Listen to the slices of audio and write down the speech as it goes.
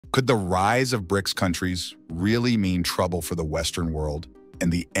Could the rise of BRICS countries really mean trouble for the Western world and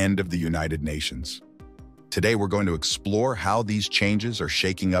the end of the United Nations? Today, we're going to explore how these changes are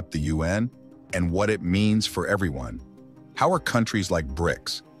shaking up the UN and what it means for everyone. How are countries like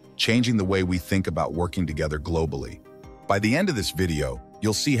BRICS changing the way we think about working together globally? By the end of this video,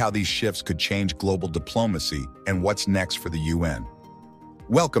 you'll see how these shifts could change global diplomacy and what's next for the UN.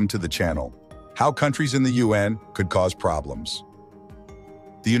 Welcome to the channel. How countries in the UN could cause problems.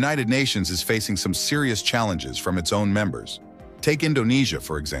 The United Nations is facing some serious challenges from its own members. Take Indonesia,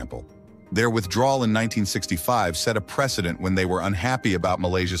 for example. Their withdrawal in 1965 set a precedent when they were unhappy about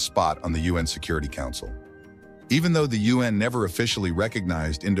Malaysia's spot on the UN Security Council. Even though the UN never officially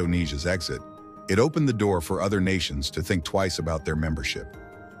recognized Indonesia's exit, it opened the door for other nations to think twice about their membership.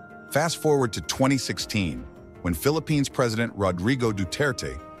 Fast forward to 2016, when Philippines President Rodrigo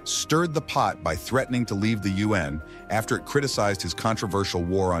Duterte stirred the pot by threatening to leave the UN after it criticized his controversial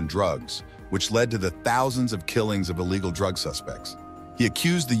war on drugs, which led to the thousands of killings of illegal drug suspects. He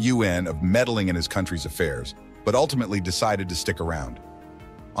accused the UN of meddling in his country's affairs, but ultimately decided to stick around.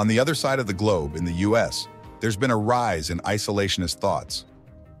 On the other side of the globe, in the US, there's been a rise in isolationist thoughts.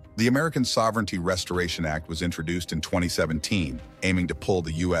 The American Sovereignty Restoration Act was introduced in 2017, aiming to pull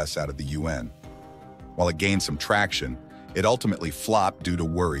the US out of the UN. While it gained some traction, it ultimately flopped due to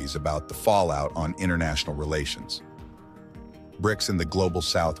worries about the fallout on international relations. BRICS and the Global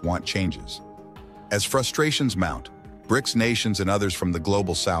South want changes. As frustrations mount, BRICS nations and others from the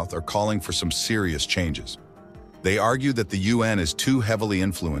Global South are calling for some serious changes. They argue that the UN is too heavily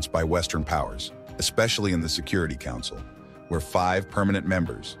influenced by Western powers, especially in the Security Council, where 5 permanent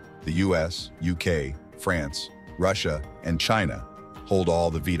members, the US, UK, France, Russia, and China, hold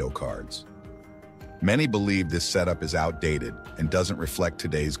all the veto cards. Many believe this setup is outdated and doesn't reflect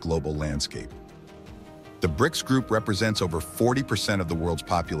today's global landscape. The BRICS group represents over 40% of the world's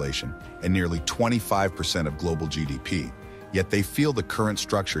population and nearly 25% of global GDP, yet they feel the current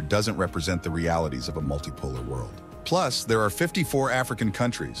structure doesn't represent the realities of a multipolar world. Plus, there are 54 African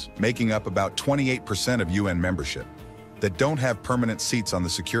countries, making up about 28% of UN membership, that don't have permanent seats on the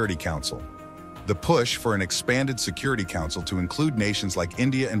Security Council. The push for an expanded Security Council to include nations like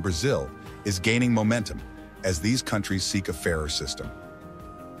India and Brazil is gaining momentum as these countries seek a fairer system.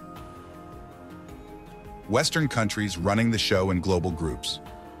 Western countries running the show in global groups.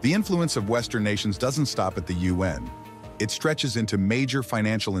 The influence of Western nations doesn't stop at the UN. It stretches into major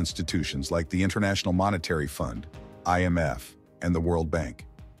financial institutions like the International Monetary Fund, IMF, and the World Bank.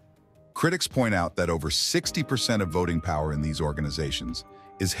 Critics point out that over 60% of voting power in these organizations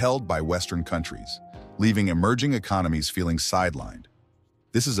is held by Western countries, leaving emerging economies feeling sidelined.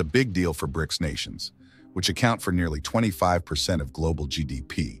 This is a big deal for BRICS nations, which account for nearly 25% of global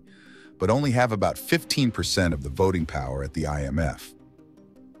GDP, but only have about 15% of the voting power at the IMF.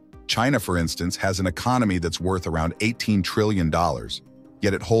 China, for instance, has an economy that's worth around $18 trillion,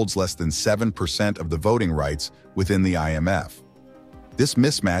 yet it holds less than 7% of the voting rights within the IMF. This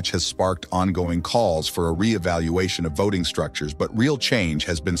mismatch has sparked ongoing calls for a re-evaluation of voting structures, but real change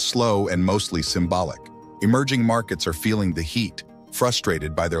has been slow and mostly symbolic. Emerging markets are feeling the heat,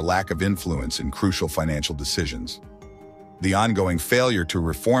 frustrated by their lack of influence in crucial financial decisions. The ongoing failure to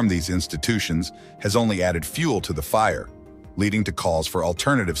reform these institutions has only added fuel to the fire, leading to calls for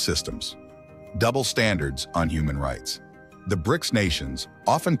alternative systems. Double standards on human rights. The BRICS nations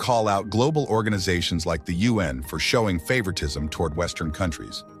often call out global organizations like the UN for showing favoritism toward Western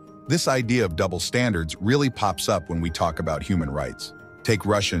countries. This idea of double standards really pops up when we talk about human rights. Take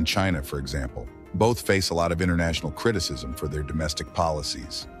Russia and China, for example. Both face a lot of international criticism for their domestic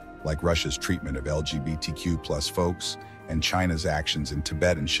policies, like Russia's treatment of LGBTQ+ folks and China's actions in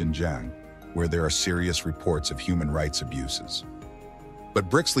Tibet and Xinjiang, where there are serious reports of human rights abuses. But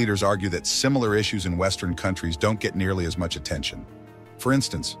BRICS leaders argue that similar issues in Western countries don't get nearly as much attention. For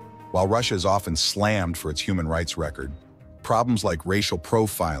instance, while Russia is often slammed for its human rights record, problems like racial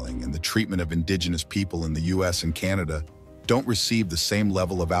profiling and the treatment of indigenous people in the US and Canada don't receive the same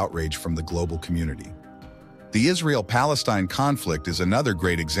level of outrage from the global community. The Israel-Palestine conflict is another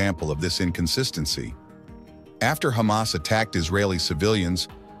great example of this inconsistency. After Hamas attacked Israeli civilians,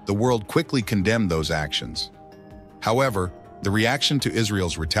 the world quickly condemned those actions. However, the reaction to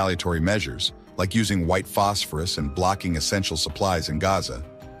Israel's retaliatory measures, like using white phosphorus and blocking essential supplies in Gaza,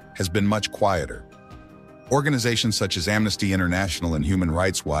 has been much quieter. Organizations such as Amnesty International and Human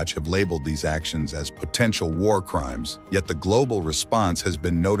Rights Watch have labeled these actions as potential war crimes, yet the global response has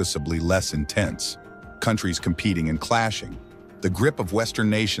been noticeably less intense. Countries competing and clashing. The grip of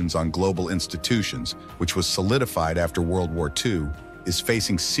Western nations on global institutions, which was solidified after World War II, is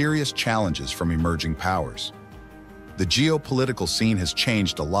facing serious challenges from emerging powers. The geopolitical scene has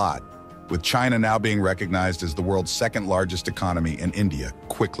changed a lot, with China now being recognized as the world's second-largest economy and India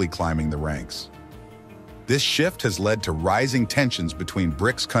quickly climbing the ranks. This shift has led to rising tensions between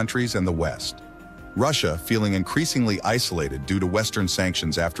BRICS countries and the West. Russia, feeling increasingly isolated due to Western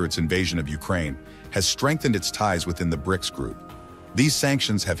sanctions after its invasion of Ukraine, has strengthened its ties within the BRICS group. These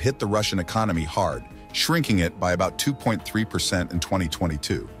sanctions have hit the Russian economy hard, shrinking it by about 2.3% in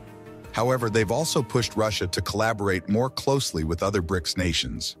 2022. However, they've also pushed Russia to collaborate more closely with other BRICS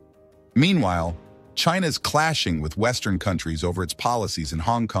nations. Meanwhile, China is clashing with Western countries over its policies in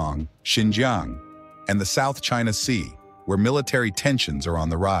Hong Kong, Xinjiang, and the South China Sea, where military tensions are on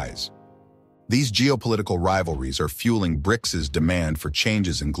the rise. These geopolitical rivalries are fueling BRICS' demand for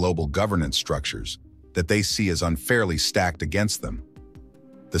changes in global governance structures that they see as unfairly stacked against them.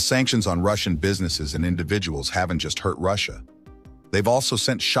 The sanctions on Russian businesses and individuals haven't just hurt Russia. They've also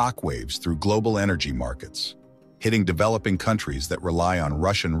sent shockwaves through global energy markets, hitting developing countries that rely on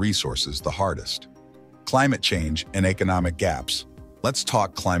Russian resources the hardest. Climate change and economic gaps. Let's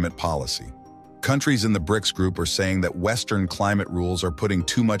talk climate policy. Countries in the BRICS group are saying that Western climate rules are putting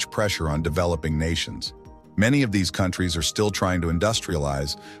too much pressure on developing nations. Many of these countries are still trying to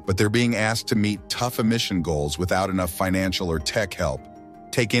industrialize, but they're being asked to meet tough emission goals without enough financial or tech help.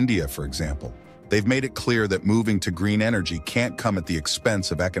 Take India, for example. They've made it clear that moving to green energy can't come at the expense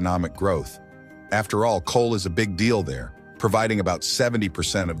of economic growth. After all, coal is a big deal there, providing about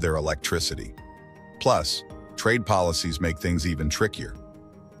 70% of their electricity. Plus, trade policies make things even trickier.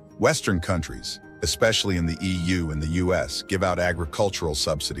 Western countries, especially in the EU and the US, give out agricultural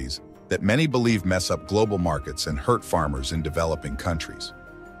subsidies that many believe mess up global markets and hurt farmers in developing countries.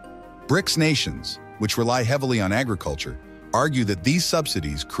 BRICS nations, which rely heavily on agriculture, argue that these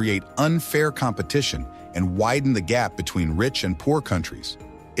subsidies create unfair competition and widen the gap between rich and poor countries.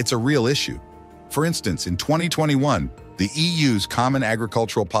 It's a real issue. For instance, in 2021, the EU's Common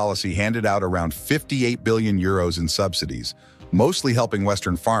Agricultural Policy handed out around 58 billion euros in subsidies, mostly helping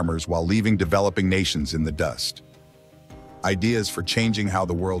Western farmers while leaving developing nations in the dust. Ideas for changing how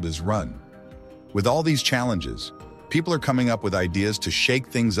the world is run. With all these challenges, people are coming up with ideas to shake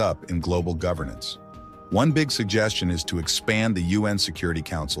things up in global governance. One big suggestion is to expand the UN Security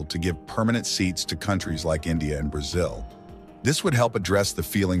Council to give permanent seats to countries like India and Brazil. This would help address the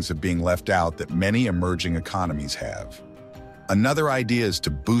feelings of being left out that many emerging economies have. Another idea is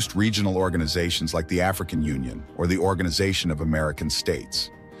to boost regional organizations like the African Union or the Organization of American States.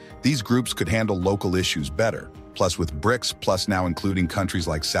 These groups could handle local issues better. Plus, with BRICS plus now including countries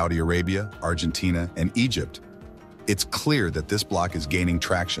like Saudi Arabia, Argentina, and Egypt, it's clear that this bloc is gaining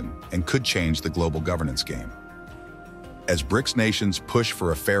traction and could change the global governance game. As BRICS nations push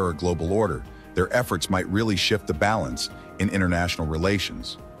for a fairer global order, their efforts might really shift the balance in international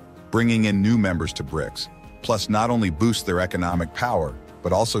relations. Bringing in new members to BRICS, plus not only boosts their economic power,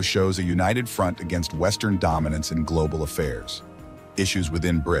 but also shows a united front against Western dominance in global affairs. Issues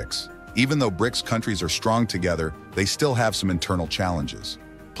within BRICS. Even though BRICS countries are strong together, they still have some internal challenges.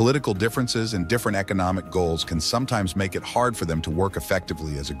 Political differences and different economic goals can sometimes make it hard for them to work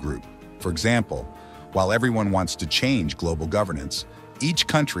effectively as a group. For example, while everyone wants to change global governance, each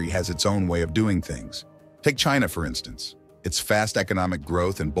country has its own way of doing things. Take China, for instance. Its fast economic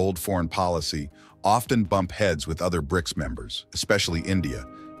growth and bold foreign policy often bump heads with other BRICS members, especially India,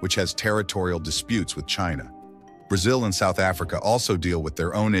 which has territorial disputes with China. Brazil and South Africa also deal with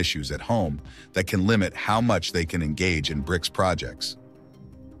their own issues at home that can limit how much they can engage in BRICS projects.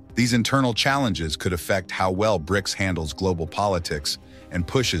 These internal challenges could affect how well BRICS handles global politics and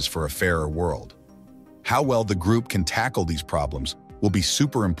pushes for a fairer world. How well the group can tackle these problems will be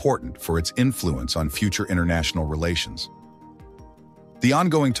super important for its influence on future international relations. The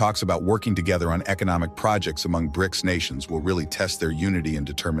ongoing talks about working together on economic projects among BRICS nations will really test their unity and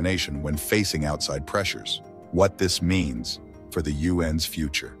determination when facing outside pressures. What this means for the UN's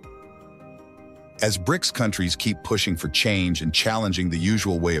future. As BRICS countries keep pushing for change and challenging the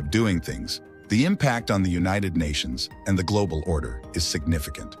usual way of doing things, the impact on the United Nations and the global order is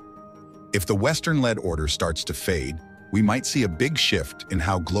significant. If the Western-led order starts to fade, we might see a big shift in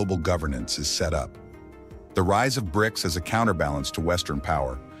how global governance is set up. The rise of BRICS as a counterbalance to Western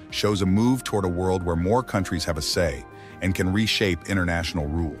power shows a move toward a world where more countries have a say and can reshape international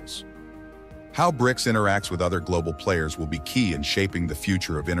rules. How BRICS interacts with other global players will be key in shaping the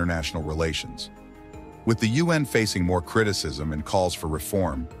future of international relations. With the UN facing more criticism and calls for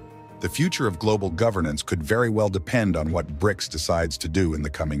reform, the future of global governance could very well depend on what BRICS decides to do in the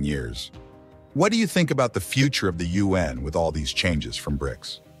coming years. What do you think about the future of the UN with all these changes from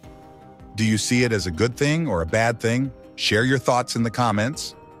BRICS? Do you see it as a good thing or a bad thing? Share your thoughts in the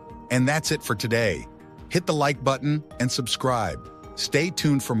comments. And that's it for today. Hit the like button and subscribe. Stay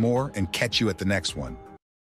tuned for more and catch you at the next one.